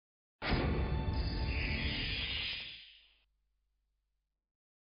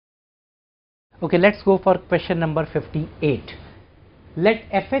Okay, let's go for question number 58. Let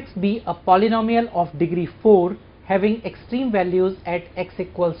fx be a polynomial of degree 4 having extreme values at x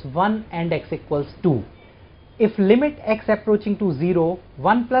equals 1 and x equals 2. If limit x approaching to 0,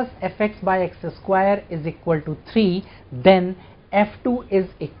 1 plus fx by x square is equal to 3, then f2 is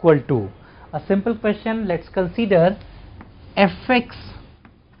equal to. A simple question, let's consider fx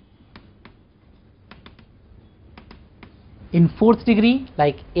in fourth degree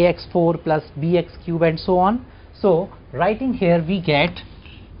like ax4 plus bx cube and so on. So writing here we get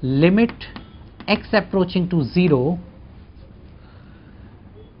limit x approaching to 0,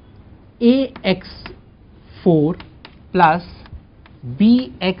 ax4 plus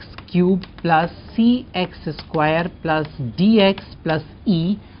bx cube plus cx square plus dx plus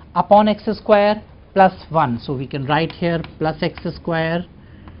e upon x square plus 1. So we can write here plus x square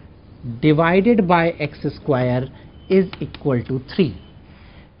divided by x square is equal to 3.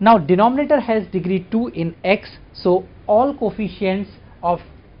 Now denominator has degree 2 in x, so all coefficients of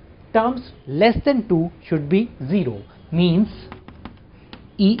terms less than 2 should be 0, means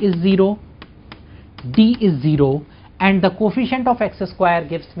e is 0, d is 0, and the coefficient of x square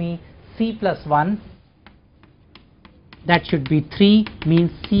gives me c plus 1, that should be 3,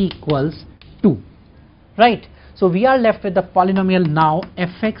 means c equals 2, right? So we are left with the polynomial now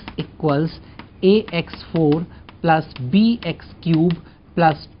fx equals ax4 plus bx cube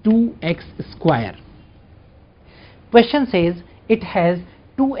plus 2x square. Question says it has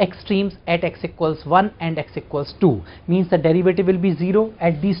two extremes at x equals 1 and x equals 2, means the derivative will be 0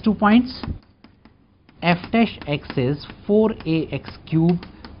 at these 2 points. F dash x is 4ax cube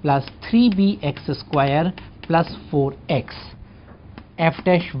plus 3bx square plus 4x. F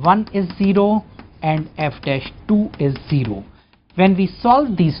dash 1 is 0 and f dash 2 is 0. When we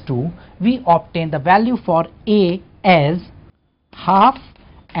solve these two, we obtain the value for a as half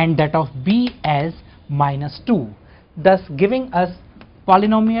and that of b as -2, thus giving us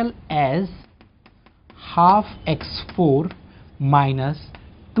polynomial as half x4 minus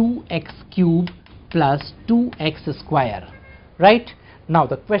 2x cube plus 2x square, right? Now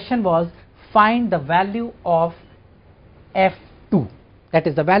the question was find the value of f2, that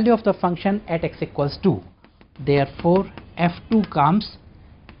is the value of the function at x equals 2. Therefore f2 comes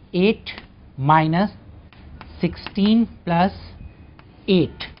 8 minus 16 plus 8,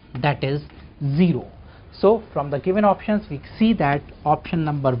 that is 0. So from the given options we see that option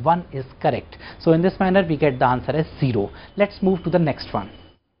number 1 is correct. So in this manner we get the answer as 0. Let's move to the next one.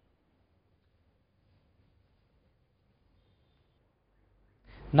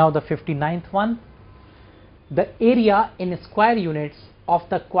 Now the 59th one. The area in square units of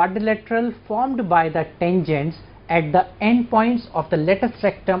the quadrilateral formed by the tangents at the endpoints of the lattice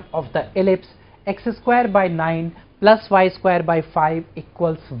rectum of the ellipse x square by 9 plus y square by 5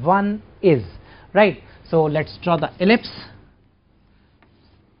 equals 1 is, right? So let's draw the ellipse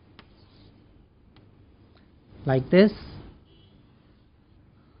like this,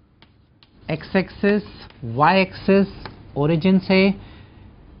 x-axis, y-axis, origin say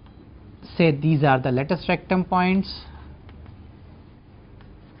these are the lattice rectum points.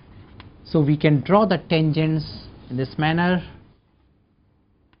 So we can draw the tangents in this manner.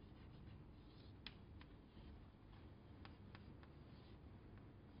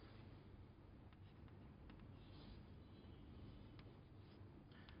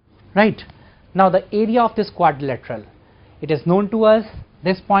 Right, now the area of this quadrilateral, it is known to us,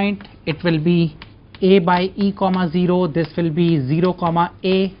 this point it will be a by e comma 0, this will be 0 comma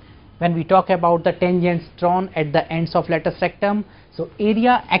a. When we talk about the tangents drawn at the ends of lattice rectum, so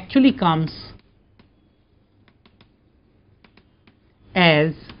area actually comes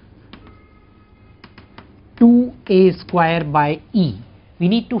as 2a square by e. We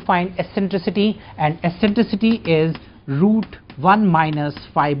need to find eccentricity, and eccentricity is root 1 minus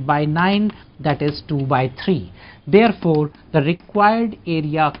 5 by 9, that is 2 by 3. Therefore the required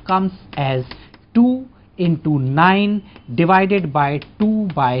area comes as 2 into 9 divided by 2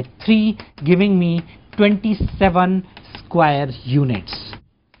 by 3, giving me 27 square units.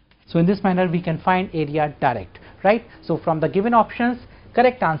 So in this manner we can find area direct, right? So from the given options,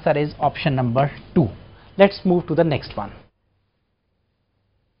 correct answer is option number 2. Let's move to the next one.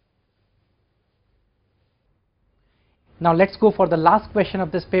 Now let's go for the last question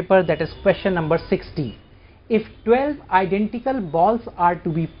of this paper, that is question number 60. If 12 identical balls are to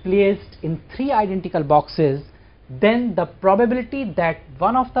be placed in 3 identical boxes, then the probability that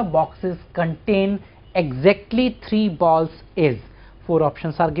one of the boxes contain exactly 3 balls is. 4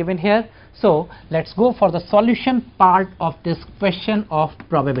 options are given here. So let's go for the solution part of this question of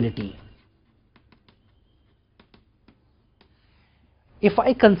probability. If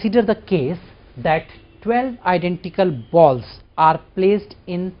I consider the case that 12 identical balls are placed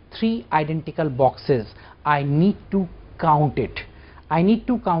in 3 identical boxes, I need to count it. I need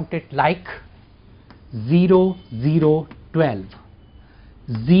to count it like 0, 0, 12,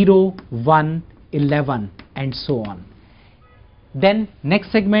 0, 1, 11 and so on. Then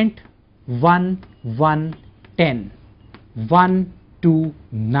next segment 1, 1, 10, 1, 2,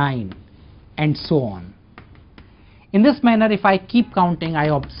 9 and so on. In this manner, if I keep counting, I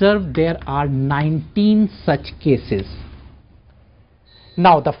observe there are 19 such cases.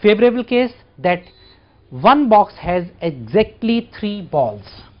 Now the favorable case, that one box has exactly 3 balls.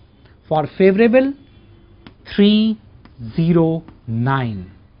 For favorable, 3, 0,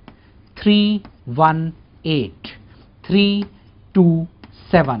 9, 3, 1, 8, 3, 2,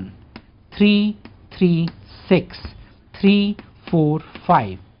 7, 3, 3, 6, 3, 4,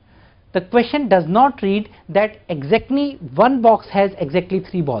 5. The question does not read that exactly one box has exactly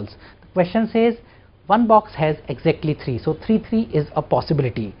 3 balls. The question says one box has exactly 3. So 3, 3 is a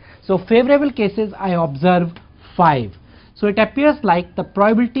possibility. So favorable cases I observe 5. So it appears like the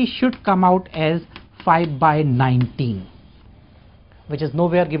probability should come out as 5 by 19, which is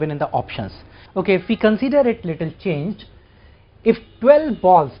nowhere given in the options. Okay, if we consider it little changed, if 12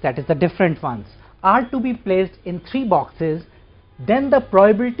 balls, that is the different ones, are to be placed in 3 boxes, then the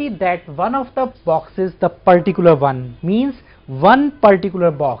probability that one of the boxes, the particular one, means one particular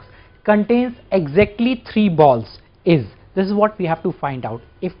box contains exactly 3 balls is, this is what we have to find out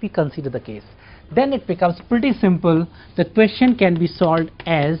if we consider the case. Then it becomes pretty simple. The question can be solved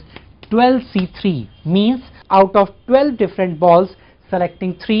as 12C3 means out of 12 different balls,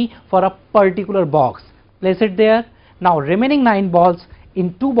 selecting 3 for a particular box. Place it there. Now remaining 9 balls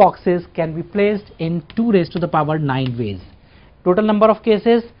in 2 boxes can be placed in 2 raised to the power 9 ways. Total number of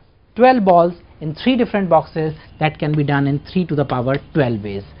cases 12 balls in 3 different boxes, that can be done in 3 to the power 12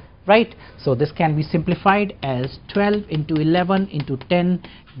 ways, right? So this can be simplified as 12 into 11 into 10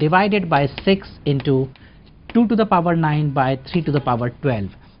 divided by 6 into 2 to the power 9 by 3 to the power 12,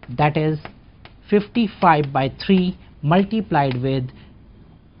 that is 55 by 3 multiplied with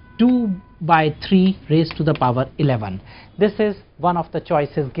 2 by 3 raised to the power 11. This is one of the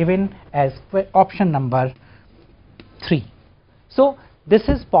choices given as option number 3. So this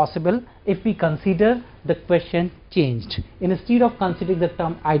is possible if we consider the question changed. Instead of considering the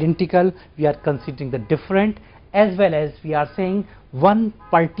term identical, we are considering the different, as well as we are saying one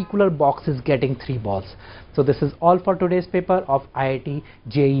particular box is getting 3 balls. So this is all for today's paper of IIT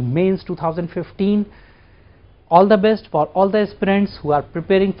JEE Mains 2015. All the best for all the aspirants who are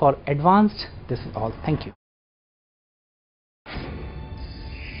preparing for advanced. This is all. Thank you.